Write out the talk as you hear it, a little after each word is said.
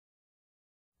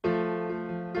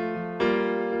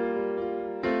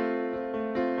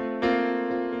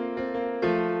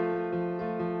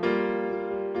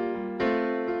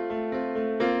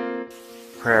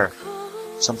prayer,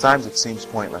 sometimes it seems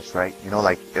pointless, right? You know,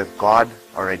 like if God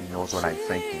already knows what I'm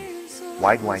thinking,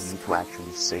 why do I need to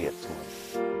actually say it to Him?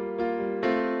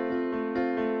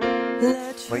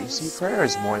 But you see, prayer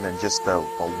is more than just a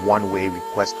one-way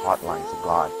request hotline to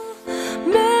God.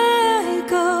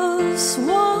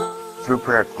 Through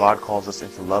prayer, God calls us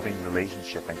into loving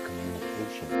relationship and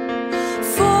communication.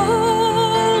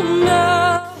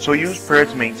 So use prayer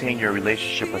to maintain your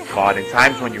relationship with God in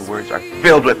times when your words are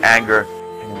filled with anger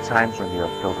and in times when they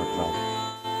are filled with love.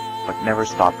 But never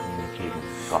stop communicating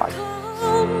with God.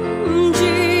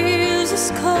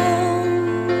 Jesus, come.